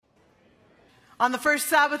On the first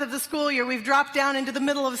Sabbath of the school year, we've dropped down into the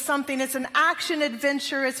middle of something. It's an action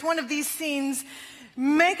adventure. It's one of these scenes,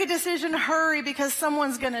 make a decision, hurry, because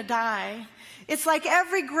someone's going to die. It's like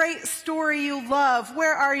every great story you love.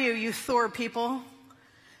 Where are you, you Thor people?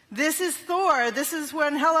 This is Thor. This is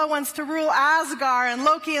when Hela wants to rule Asgard, and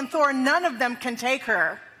Loki and Thor, none of them can take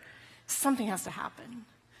her. Something has to happen.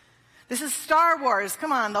 This is Star Wars.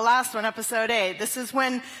 Come on, the last one, episode 8. This is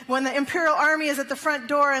when the Imperial Army is at the front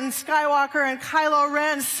door and Skywalker and Kylo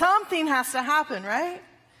Ren. Something has to happen, right?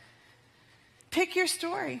 Pick your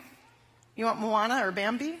story. You want Moana or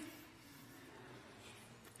Bambi?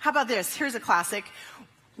 How about this? Here's a classic.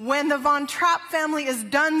 When the Von Trapp family is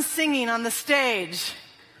done singing on the stage,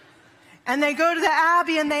 and they go to the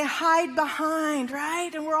Abbey and they hide behind,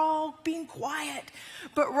 right? And we're all being quiet.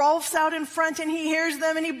 But Rolf's out in front and he hears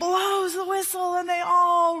them and he blows the whistle and they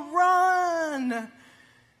all run.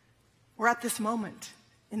 We're at this moment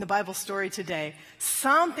in the Bible story today.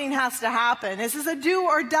 Something has to happen. This is a do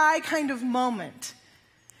or die kind of moment.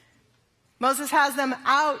 Moses has them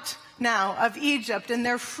out now of Egypt and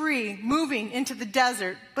they're free, moving into the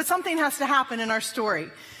desert. But something has to happen in our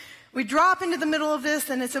story. We drop into the middle of this,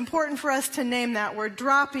 and it's important for us to name that. We're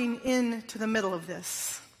dropping into the middle of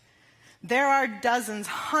this. There are dozens,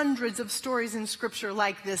 hundreds of stories in Scripture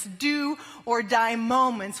like this, do or die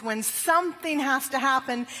moments when something has to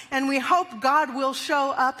happen, and we hope God will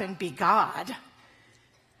show up and be God.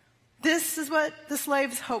 This is what the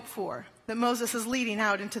slaves hope for, that Moses is leading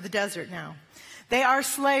out into the desert now. They are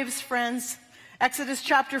slaves, friends. Exodus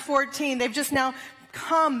chapter 14, they've just now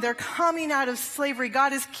they're coming out of slavery.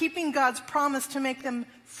 God is keeping God's promise to make them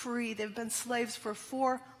free. They've been slaves for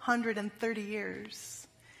 430 years.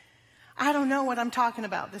 I don't know what I'm talking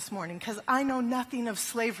about this morning because I know nothing of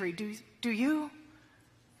slavery. Do you?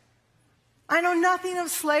 I know nothing of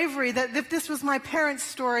slavery. That if this was my parents'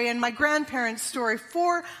 story and my grandparents' story,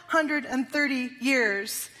 430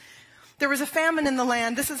 years. There was a famine in the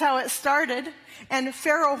land. This is how it started. And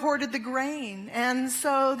Pharaoh hoarded the grain. And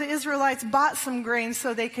so the Israelites bought some grain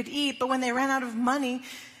so they could eat. But when they ran out of money,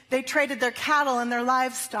 they traded their cattle and their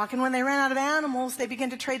livestock. And when they ran out of animals, they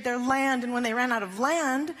began to trade their land. And when they ran out of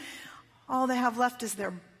land, all they have left is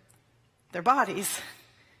their bodies.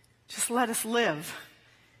 Just let us live.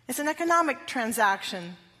 It's an economic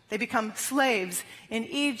transaction. They become slaves in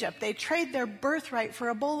Egypt. They trade their birthright for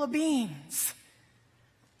a bowl of beans.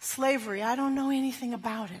 Slavery, I don't know anything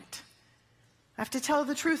about it. I have to tell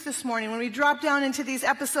the truth this morning. When we drop down into these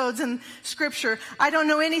episodes in Scripture, I don't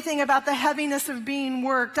know anything about the heaviness of being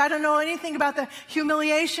worked. I don't know anything about the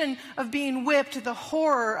humiliation of being whipped, the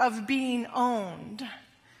horror of being owned.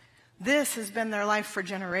 This has been their life for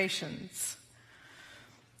generations.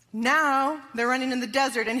 Now they're running in the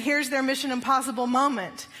desert, and here's their Mission Impossible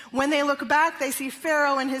moment. When they look back, they see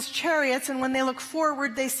Pharaoh and his chariots, and when they look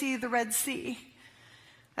forward, they see the Red Sea.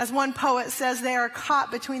 As one poet says, they are caught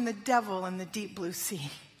between the devil and the deep blue sea.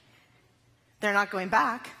 They're not going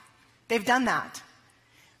back. They've done that.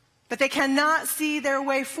 But they cannot see their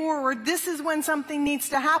way forward. This is when something needs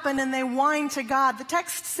to happen, and they whine to God. The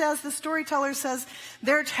text says, the storyteller says,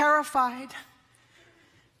 they're terrified.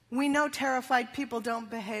 We know terrified people don't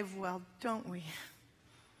behave well, don't we?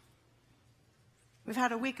 We've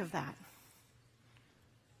had a week of that.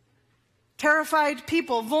 Terrified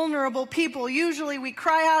people, vulnerable people, usually we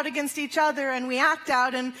cry out against each other and we act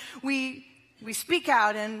out and we speak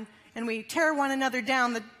out and we tear one another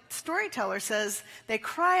down. The storyteller says they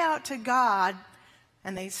cry out to God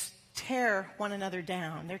and they tear one another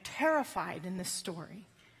down. They're terrified in this story.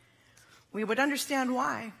 We would understand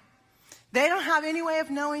why. They don't have any way of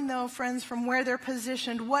knowing, though, friends, from where they're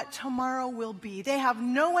positioned, what tomorrow will be. They have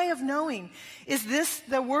no way of knowing, is this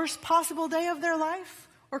the worst possible day of their life?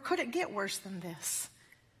 Or could it get worse than this?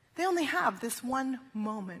 They only have this one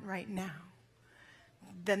moment right now.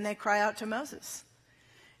 Then they cry out to Moses.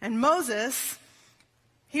 And Moses,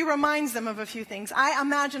 he reminds them of a few things. I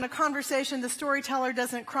imagine a conversation the storyteller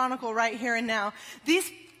doesn't chronicle right here and now. These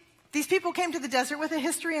people came to the desert with a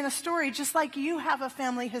history and a story, just like you have a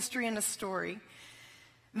family history and a story.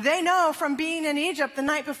 They know from being in Egypt the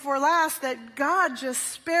night before last that God just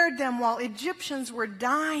spared them while Egyptians were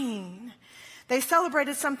dying. They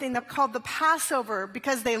celebrated something called the Passover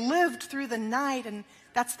because they lived through the night, and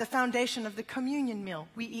that's the foundation of the communion meal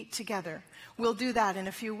we eat together. We'll do that in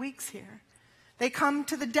a few weeks here. They come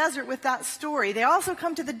to the desert with that story. They also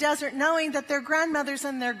come to the desert knowing that their grandmothers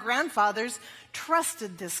and their grandfathers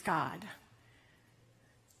trusted this God.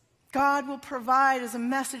 God will provide as a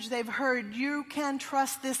message they've heard. You can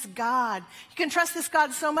trust this God. You can trust this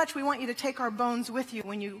God so much we want you to take our bones with you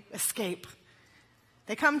when you escape.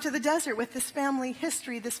 They come to the desert with this family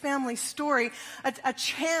history, this family story, a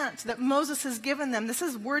chant that Moses has given them. This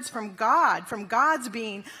is words from God, from God's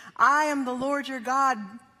being. I am the Lord your God,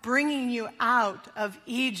 bringing you out of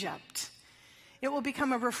Egypt. It will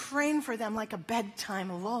become a refrain for them like a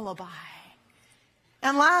bedtime lullaby.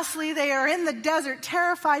 And lastly, they are in the desert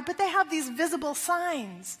terrified, but they have these visible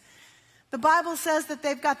signs. The Bible says that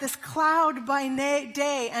they've got this cloud by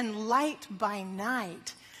day and light by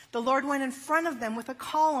night. The Lord went in front of them with a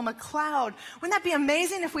column, a cloud. Wouldn't that be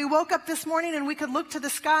amazing if we woke up this morning and we could look to the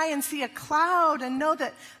sky and see a cloud and know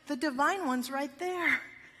that the divine one's right there?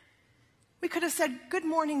 We could have said, good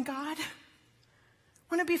morning, God.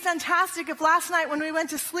 Wouldn't it be fantastic if last night when we went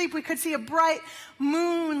to sleep, we could see a bright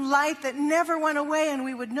moonlight that never went away and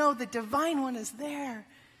we would know the divine one is there.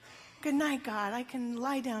 Good night, God. I can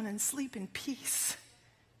lie down and sleep in peace.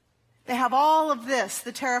 They have all of this,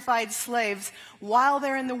 the terrified slaves, while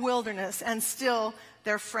they're in the wilderness, and still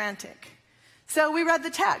they're frantic. So we read the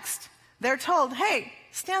text. They're told, hey,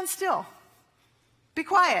 stand still. Be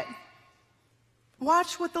quiet.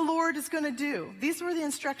 Watch what the Lord is going to do. These were the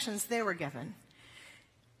instructions they were given.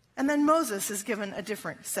 And then Moses is given a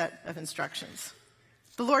different set of instructions.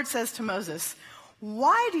 The Lord says to Moses,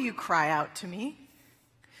 why do you cry out to me?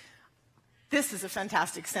 This is a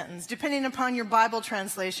fantastic sentence. Depending upon your Bible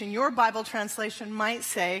translation might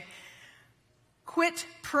say, quit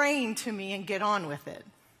praying to me and get on with it.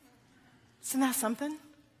 Isn't that something?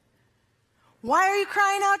 Why are you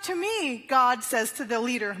crying out to me? God says to the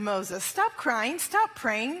leader, Moses. Stop crying, stop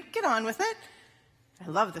praying, get on with it. I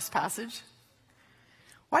love this passage.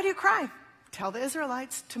 Why do you cry? Tell the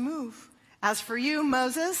Israelites to move. As for you,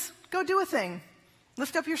 Moses, go do a thing.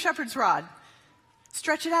 Lift up your shepherd's rod.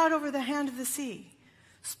 Stretch it out over the hand of the sea.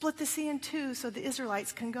 Split the sea in two so the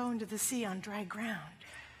Israelites can go into the sea on dry ground.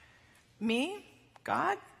 Me,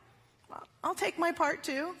 God, I'll take my part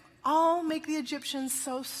too. I'll make the Egyptians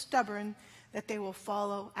so stubborn that they will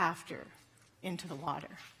follow after into the water.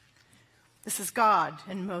 This is God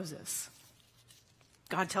and Moses.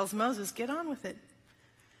 God tells Moses, get on with it.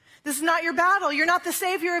 This is not your battle. You're not the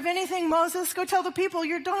savior of anything, Moses. Go tell the people,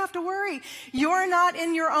 you don't have to worry. You're not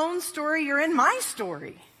in your own story. You're in my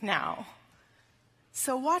story now.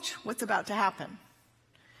 So watch what's about to happen.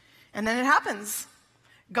 And then it happens.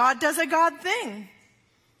 God does a God thing.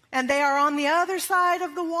 And they are on the other side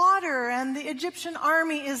of the water, and the Egyptian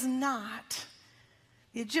army is not.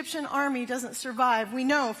 The Egyptian army doesn't survive. We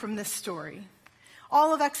know from this story.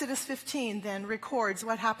 All of Exodus 15 then records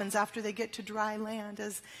what happens after they get to dry land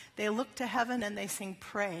as they look to heaven and they sing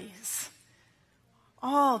praise.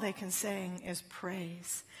 All they can sing is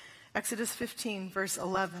praise. Exodus 15, verse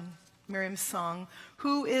 11, Miriam's song,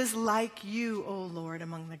 who is like you, O Lord,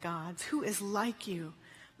 among the gods? Who is like you,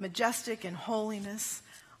 majestic in holiness,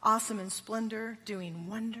 awesome in splendor, doing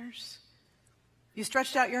wonders? You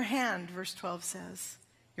stretched out your hand, verse 12 says,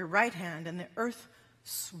 your right hand, and the earth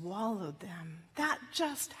swallowed them. That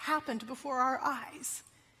just happened before our eyes.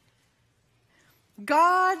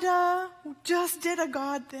 God just did a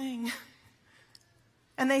God thing.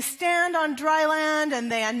 And they stand on dry land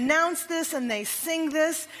and they announce this and they sing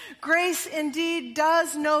this. Grace indeed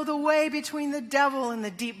does know the way between the devil and the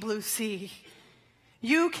deep blue sea.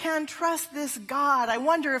 You can trust this God. I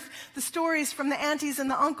wonder if the stories from the aunties and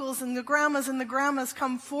the uncles and the grandmas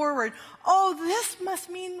come forward. Oh, this must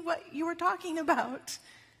mean what you were talking about.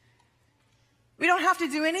 We don't have to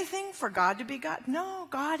do anything for God to be God. No,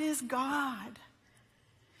 God is God.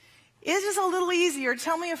 It is a little easier.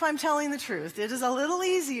 Tell me if I'm telling the truth. It is a little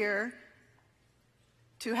easier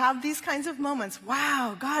to have these kinds of moments.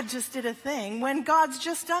 Wow, God just did a thing when God's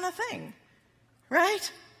just done a thing,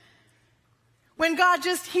 right? When God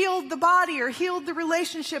just healed the body or healed the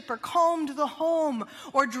relationship or calmed the home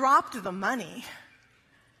or dropped the money.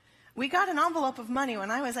 We got an envelope of money when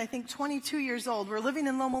I was, I think, 22 years old. We're living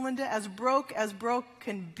in Loma Linda as broke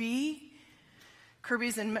can be.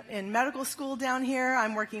 Kirby's in medical school down here.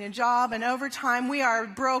 I'm working a job. And over time, we are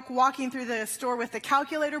broke, walking through the store with the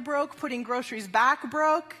calculator broke, putting groceries back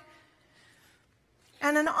broke.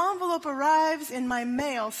 And an envelope arrives in my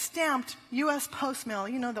mail, stamped U.S. Post Mail,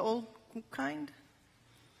 you know, the old kind.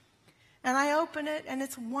 And I open it, and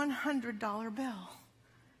it's a $100 bill.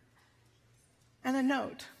 And a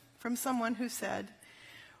note from someone who said,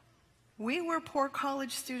 we were poor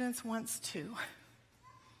college students once too.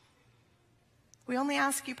 We only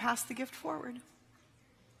ask you pass the gift forward.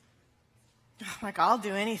 I'm like, I'll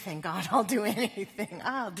do anything, God. I'll do anything.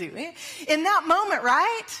 I'll do it. In that moment,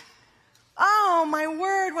 right? Oh, my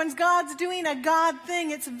word, when God's doing a God thing,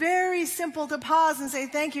 it's very simple to pause and say,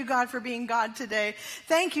 thank you, God, for being God today.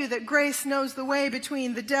 Thank you that grace knows the way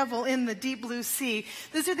between the devil in the deep blue sea.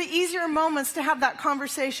 These are the easier moments to have that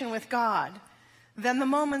conversation with God than the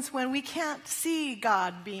moments when we can't see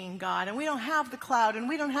God being God, and we don't have the cloud, and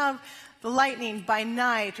we don't have the lightning by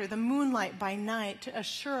night or the moonlight by night to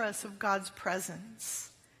assure us of God's presence.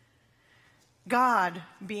 God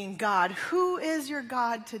being God. Who is your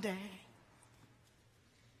God today?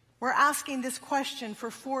 We're asking this question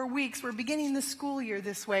for 4 weeks. We're beginning the school year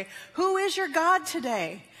this way. Who is your God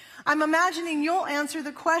today? I'm imagining you'll answer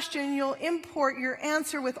the question, you'll import your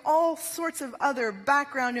answer with all sorts of other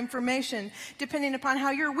background information, depending upon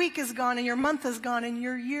how your week has gone and your month has gone and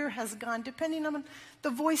your year has gone, depending on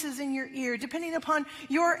the voices in your ear, depending upon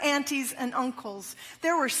your aunties and uncles.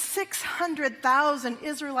 There were 600,000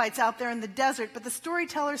 Israelites out there in the desert, but the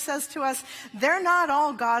storyteller says to us, they're not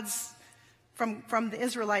all gods from the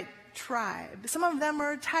Israelite tribe. Some of them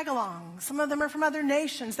are tag-alongs. Some of them are from other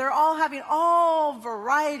nations. They're all having all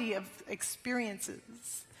variety of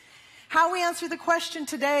experiences. How we answer the question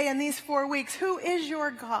today in these 4 weeks, who is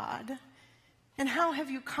your God? And how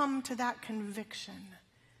have you come to that conviction?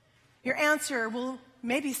 Your answer will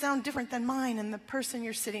maybe sound different than mine and the person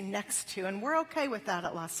you're sitting next to, and we're okay with that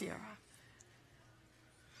at La Sierra.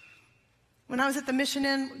 When I was at the Mission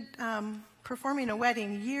Inn performing a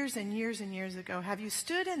wedding years and years and years ago, have you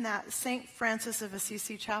stood in that St. Francis of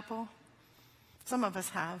Assisi chapel? Some of us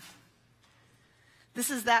have. This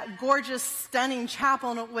is that gorgeous, stunning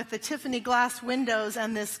chapel with the Tiffany glass windows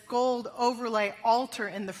and this gold overlay altar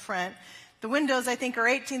in the front. The windows, I think, are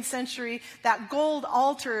 18th century. That gold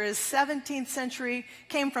altar is 17th century,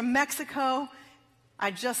 came from Mexico. I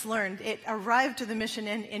just learned it arrived to the Mission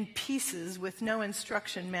Inn in pieces with no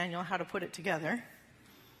instruction manual how to put it together.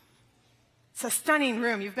 It's a stunning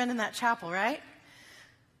room. You've been in that chapel, right?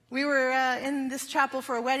 We were in this chapel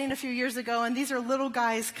for a wedding a few years ago, and these are little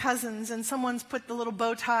guys' cousins, and someone's put the little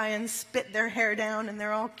bow tie and spit their hair down, and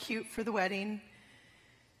they're all cute for the wedding.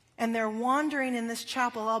 And they're wandering in this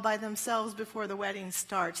chapel all by themselves before the wedding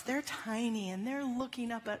starts. They're tiny, and they're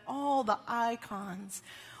looking up at all the icons,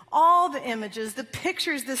 all the images, the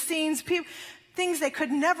pictures, the scenes, things they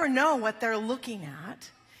could never know what they're looking at.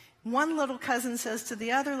 One little cousin says to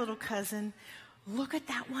the other little cousin, look at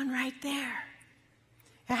that one right there.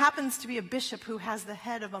 It happens to be a bishop who has the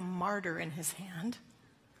head of a martyr in his hand.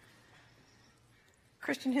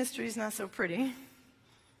 Christian history is not so pretty.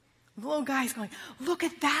 The little guy's going, look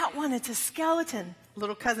at that one, it's a skeleton.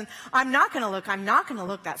 Little cousin, I'm not going to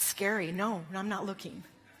look, that's scary. No, I'm not looking.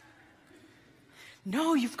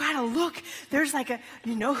 No, you've got to look. There's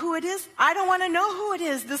you know who it is? I don't want to know who it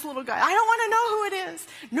is, this little guy. I don't want to know who it is.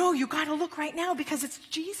 No, you got to look right now because it's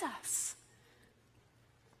Jesus.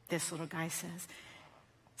 This little guy says,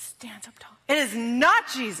 stands up tall. It is not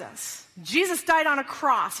Jesus. Jesus died on a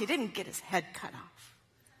cross. He didn't get his head cut off.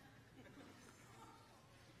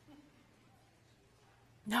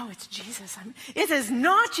 No, it's Jesus. It is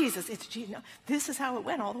not Jesus. It's Jesus. No, this is how it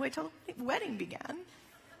went all the way till the wedding began.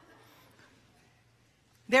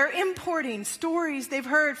 They're importing stories they've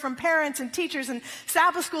heard from parents and teachers and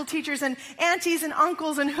Sabbath school teachers and aunties and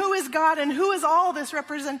uncles, and who is God and who is all this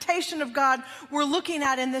representation of God we're looking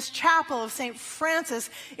at in this chapel of St. Francis.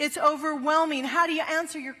 It's overwhelming. How do you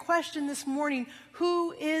answer your question this morning?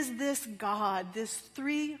 Who is this God, this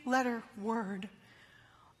 3-letter word?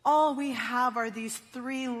 All we have are these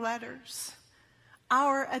 3 letters.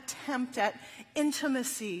 Our attempt at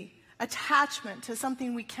intimacy, attachment to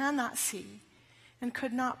something we cannot see and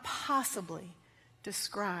could not possibly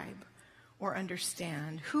describe or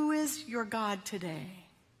understand. Who is your God today?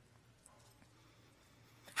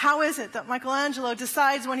 How is it that Michelangelo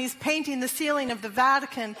decides when he's painting the ceiling of the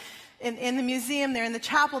Vatican in the museum there, in the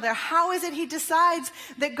chapel there, how is it he decides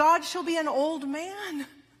that God shall be an old man,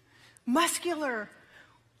 muscular,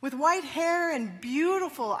 with white hair and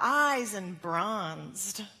beautiful eyes and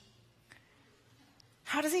bronzed?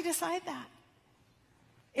 How does he decide that?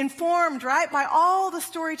 Informed, right, by all the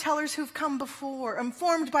storytellers who've come before,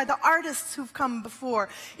 informed by the artists who've come before,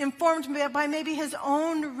 informed by maybe his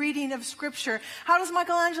own reading of Scripture. How does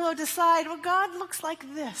Michelangelo decide, well, God looks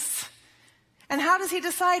like this? And how does he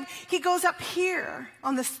decide he goes up here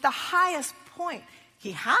on the highest point?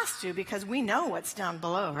 He has to, because we know what's down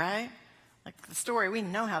below, right? Like the story, we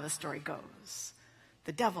know how the story goes.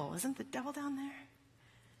 The devil, isn't the devil down there?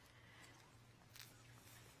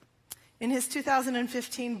 In his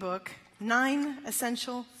 2015 book, 9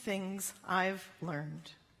 Essential Things I've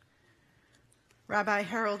Learned, Rabbi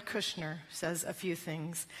Harold Kushner says a few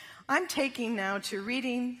things. I'm taking now to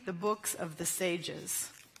reading the books of the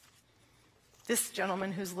sages. this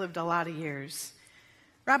gentleman who's lived a lot of years.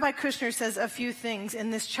 Rabbi Kushner says a few things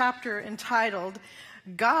in this chapter entitled,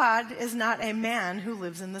 God is not a man who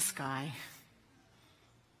lives in the sky.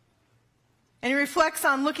 And he reflects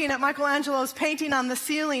on looking at Michelangelo's painting on the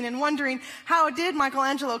ceiling and wondering, how did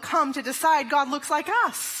Michelangelo come to decide God looks like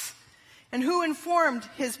us? And who informed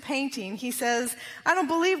his painting? He says, I don't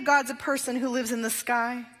believe God's a person who lives in the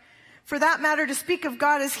sky. For that matter, to speak of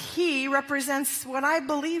God as he represents what I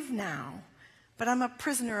believe now. But I'm a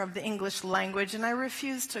prisoner of the English language, and I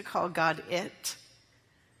refuse to call God it.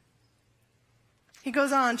 He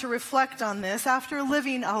goes on to reflect on this after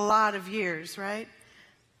living a lot of years, right?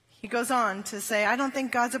 He goes on to say, I don't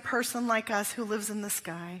think God's a person like us who lives in the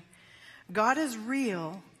sky. God is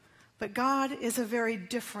real, but God is a very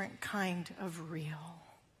different kind of real.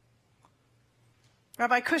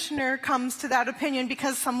 Rabbi Kushner comes to that opinion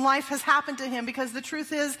because some life has happened to him, because the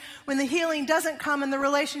truth is, when the healing doesn't come and the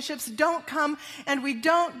relationships don't come and we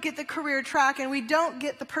don't get the career track and we don't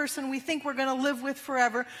get the person we think we're going to live with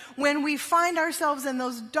forever, when we find ourselves in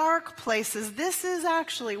those dark places, this is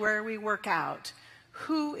actually where we work out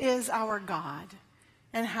who is our God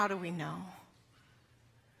and how do we know.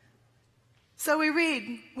 So we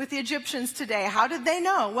read with the Egyptians today, how did they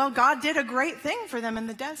know? Well, God did a great thing for them in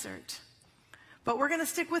the desert. But we're going to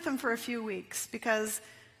stick with them for a few weeks because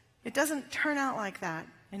it doesn't turn out like that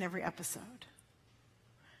in every episode.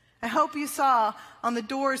 I hope you saw on the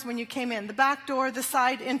doors when you came in, the back door, the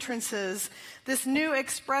side entrances, this new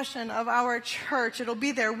expression of our church. It'll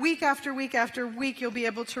be there week after week after week. You'll be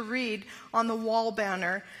able to read on the wall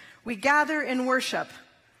banner. We gather in worship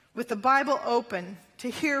with the Bible open to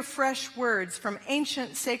hear fresh words from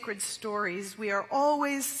ancient sacred stories. We are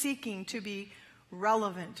always seeking to be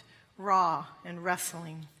relevant, raw, and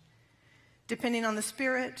wrestling. Depending on the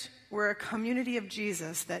Spirit, we're a community of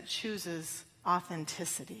Jesus that chooses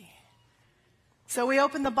authenticity. So we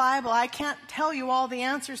open the Bible. I can't tell you all the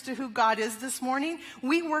answers to who God is this morning.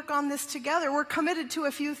 We work on this together. We're committed to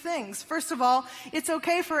a few things. First of all, it's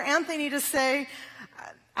okay for Anthony to say,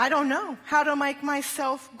 I don't know how to make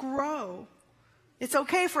myself grow. It's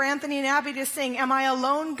okay for Anthony and Abby to sing, am I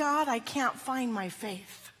alone, God? I can't find my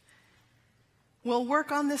faith. We'll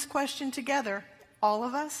work on this question together, all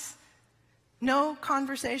of us. No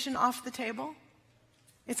conversation off the table.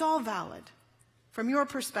 It's all valid from your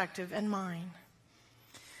perspective and mine.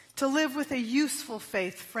 To live with a useful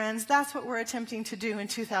faith, friends, that's what we're attempting to do in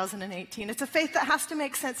 2018. It's a faith that has to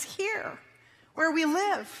make sense here, where we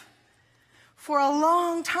live. For a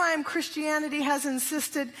long time, Christianity has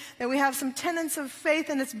insisted that we have some tenets of faith,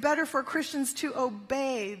 and it's better for Christians to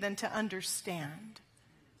obey than to understand.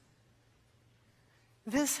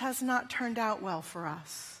 This has not turned out well for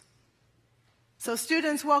us. So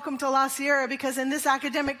students, welcome to La Sierra, because in this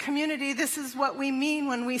academic community, this is what we mean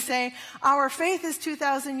when we say our faith is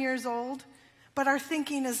 2,000 years old, but our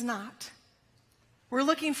thinking is not. We're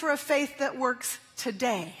looking for a faith that works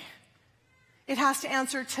today. It has to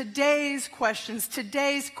answer today's questions,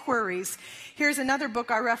 today's queries. Here's another book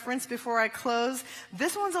I reference before I close.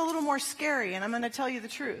 This one's a little more scary, and I'm going to tell you the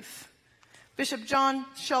truth. Bishop John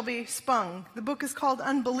Shelby Spong. The book is called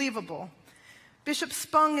Unbelievable. Bishop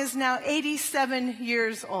Spong is now 87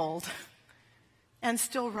 years old and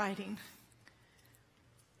still writing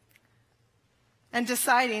and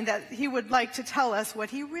deciding that he would like to tell us what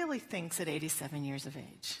he really thinks at 87 years of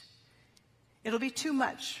age. It'll be too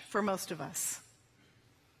much for most of us.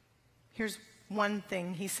 Here's one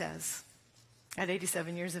thing he says at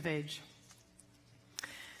 87 years of age.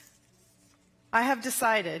 I have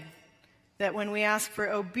decided that when we ask for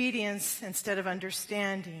obedience instead of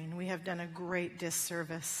understanding, we have done a great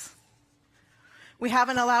disservice. We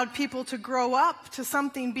haven't allowed people to grow up to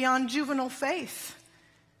something beyond juvenile faith.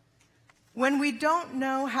 When we don't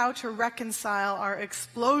know how to reconcile our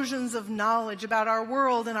explosions of knowledge about our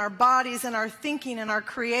world and our bodies and our thinking and our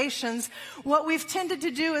creations, what we've tended to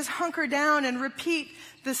do is hunker down and repeat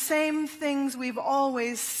the same things we've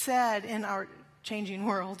always said in our changing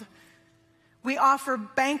world. We offer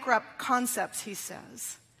bankrupt concepts, he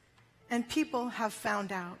says, and people have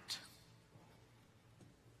found out.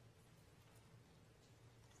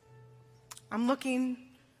 I'm looking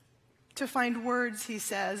to find words, he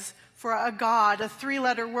says, for a God, a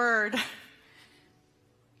three-letter word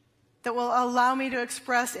that will allow me to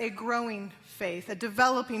express a growing faith, a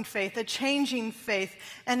developing faith, a changing faith,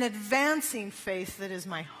 an advancing faith that is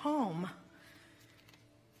my home.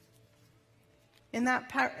 In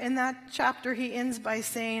that chapter, he ends by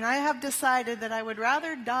saying, I have decided that I would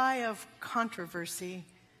rather die of controversy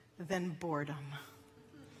than boredom.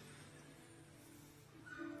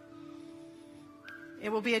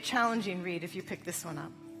 It will be a challenging read if you pick this one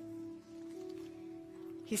up.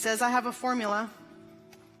 He says, I have a formula.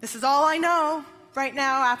 This is all I know right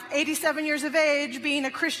now, after 87 years of age, being a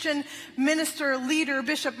Christian minister, leader,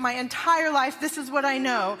 bishop my entire life. This is what I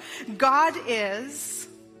know. God is,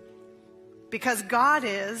 because God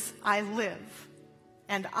is, I live,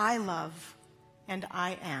 and I love, and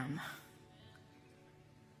I am.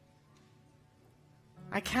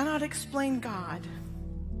 I cannot explain God,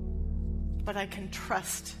 but I can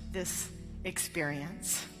trust this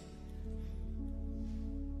experience.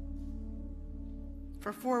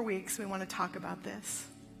 For 4 weeks, we want to talk about this.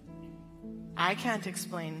 I can't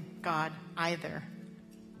explain God either.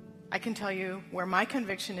 I can tell you where my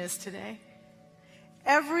conviction is today.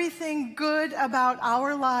 Everything good about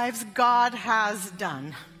our lives, God has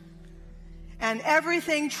done. And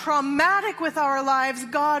everything traumatic with our lives,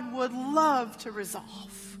 God would love to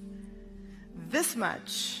resolve. This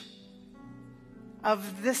much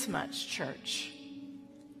of this much, church,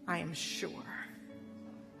 I am sure.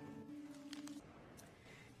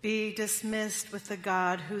 Be dismissed with the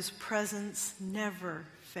God whose presence never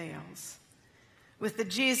fails, with the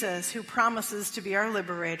Jesus who promises to be our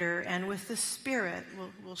liberator, and with the Spirit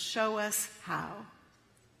will show us how.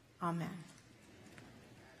 Amen.